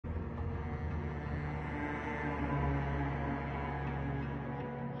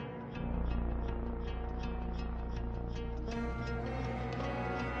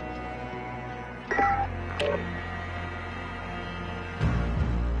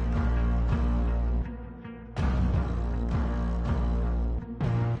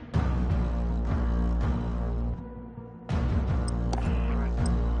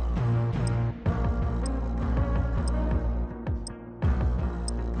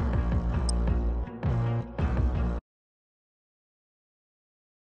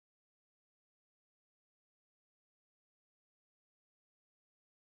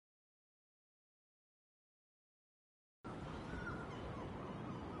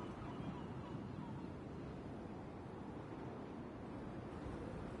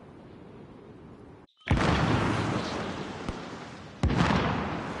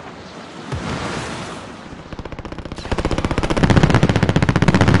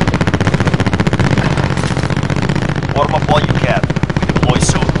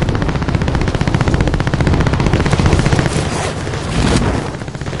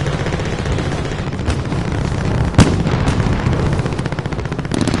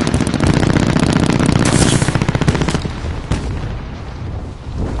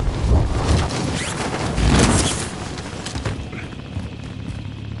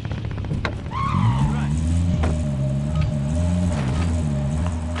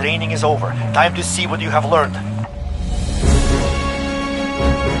Training is over. Time to see what you have learned.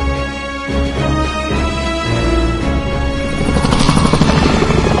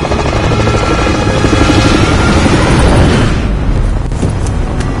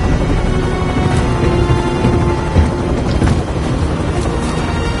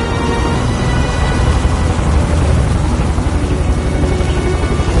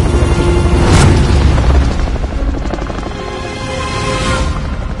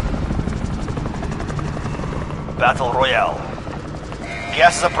 Battle Royale.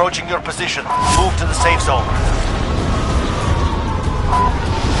 Gas is approaching your position. Move to the safe zone.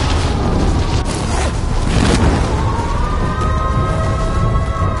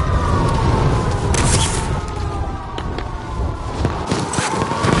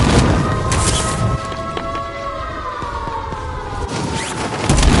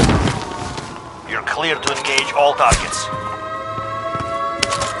 You're clear to engage all targets.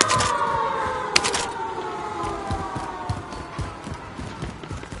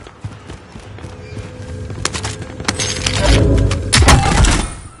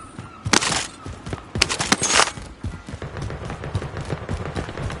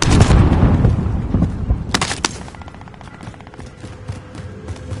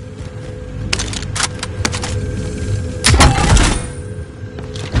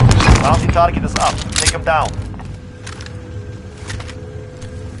 Bounty target is up. Take him down.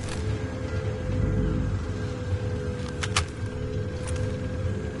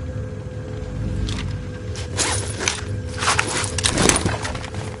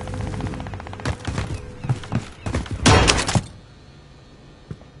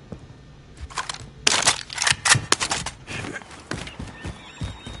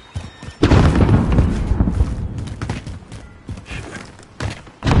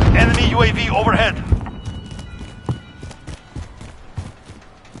 Enemy UAV overhead.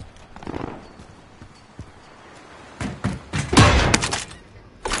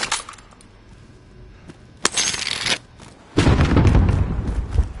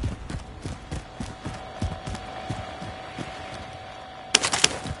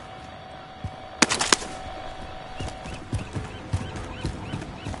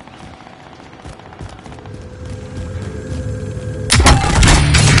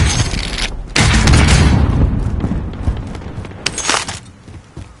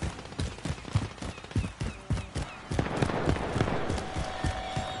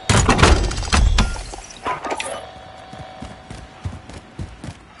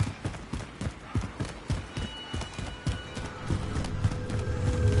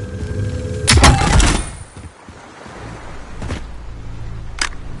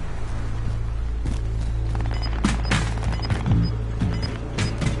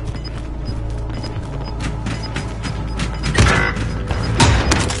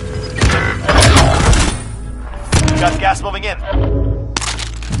 Got gas moving in.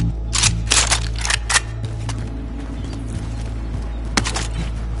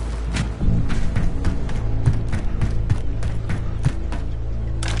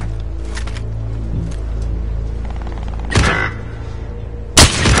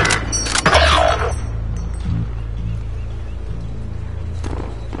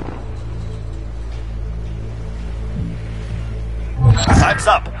 Time's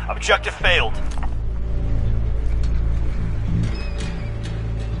up. Objective failed.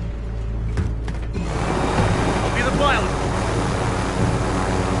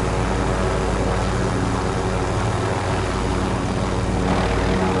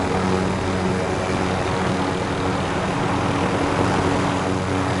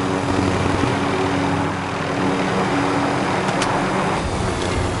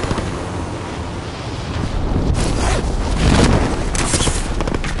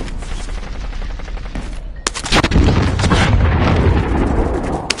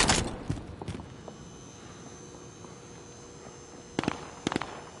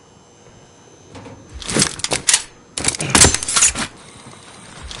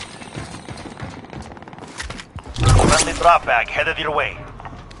 Friendly drop bag headed your way.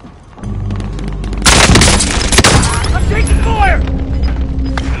 I'm taking fire!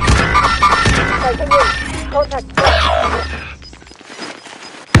 Contact.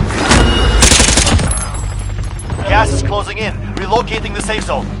 Gas is closing in. Relocating the safe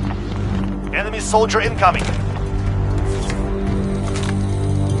zone. Enemy soldier incoming.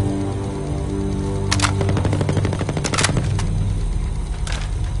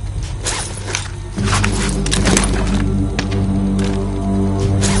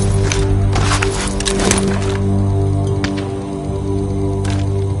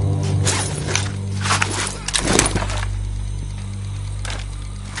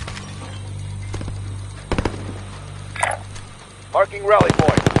 Marking rally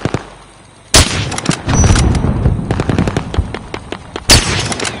point.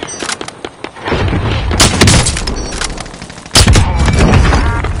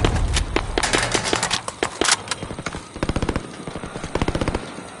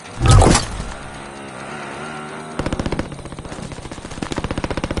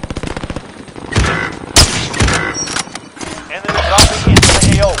 Enemy dropping into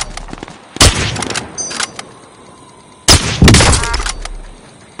the AO.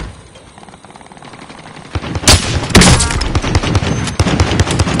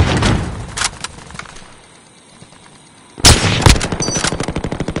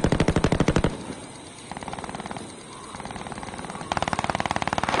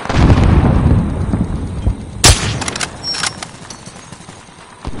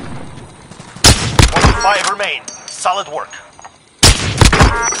 Five remain. Solid work.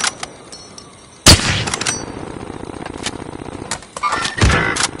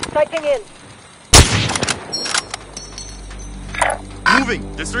 Sighting in.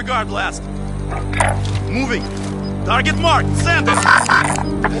 Moving! Disregard blast! Moving! Target marked! Send it!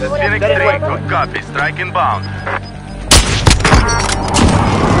 Phoenix 3, good copy. Strike inbound.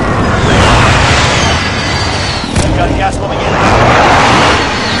 Got gas moving in.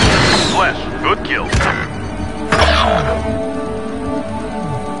 Flash. Good kill.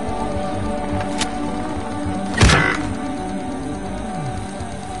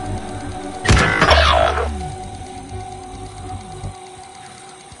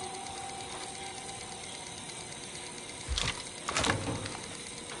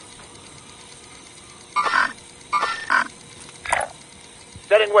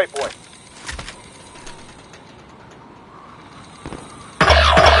 Setting waypoint.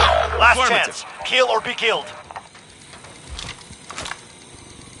 Last chance. Kill or be killed.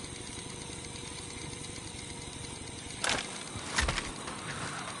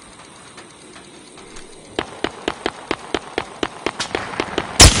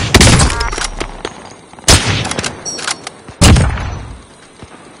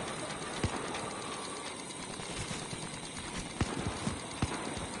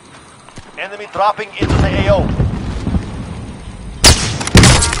 Enemy dropping into the AO.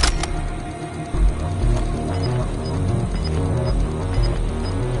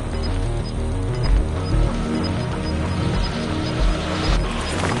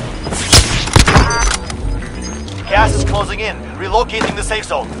 Gas is closing in. Relocating the safe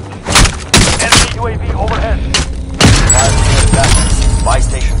zone. Enemy UAV overhead. Buy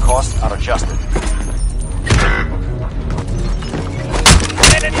station costs are adjusted.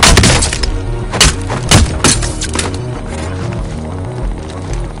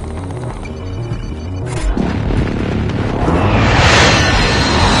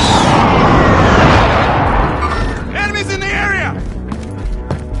 Enemies in the area!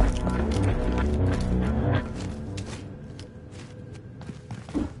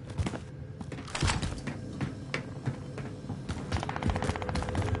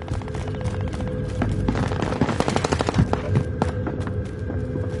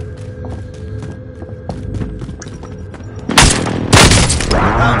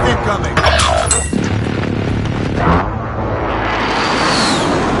 Incoming!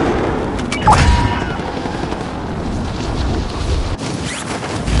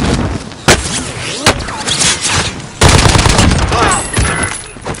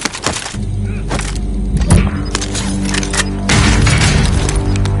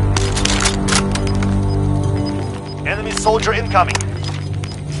 Enemy soldier incoming.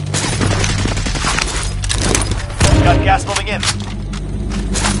 Got gas moving in.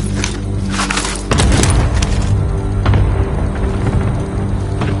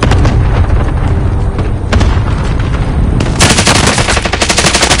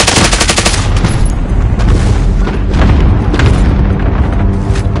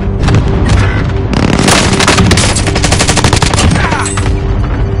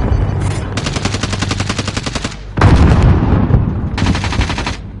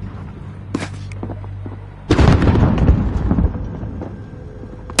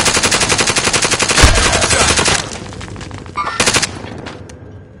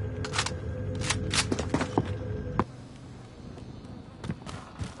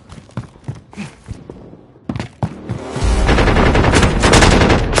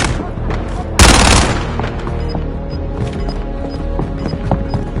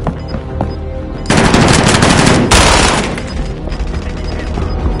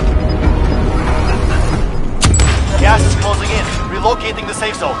 Relocating the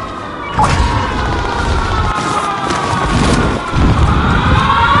safe zone.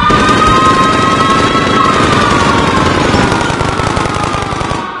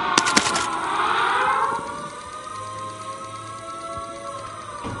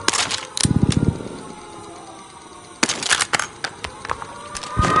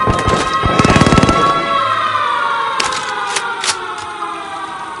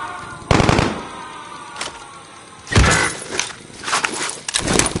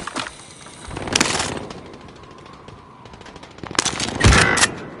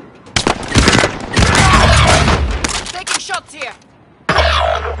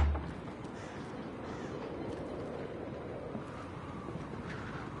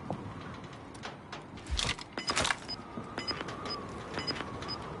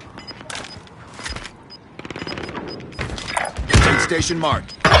 station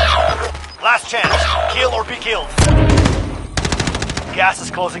marked. Last chance. Kill or be killed. Gas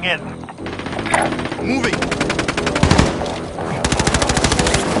is closing in. Moving.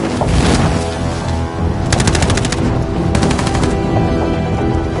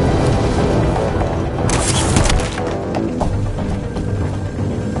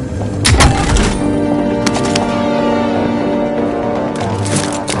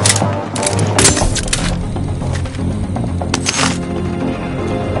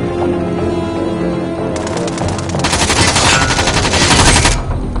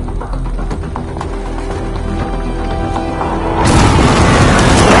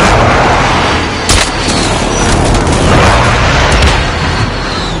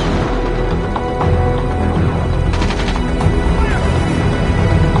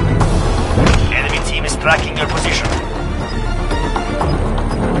 Tracking your position.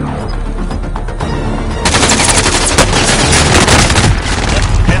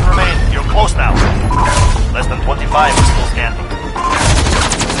 10 remain. You're close now. Less than 25 is still standing.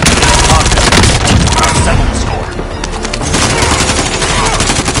 Settle the score.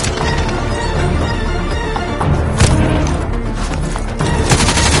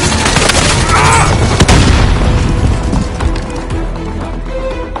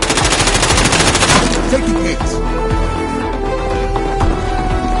 Taking hits.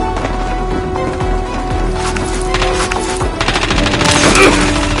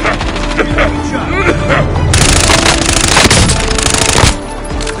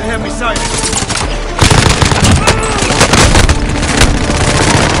 They have me sighted.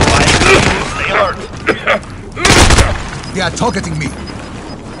 Stay alert. They are targeting me.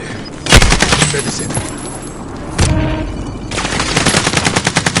 Medicine.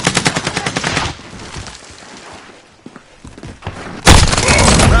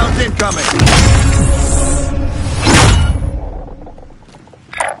 Rounds incoming.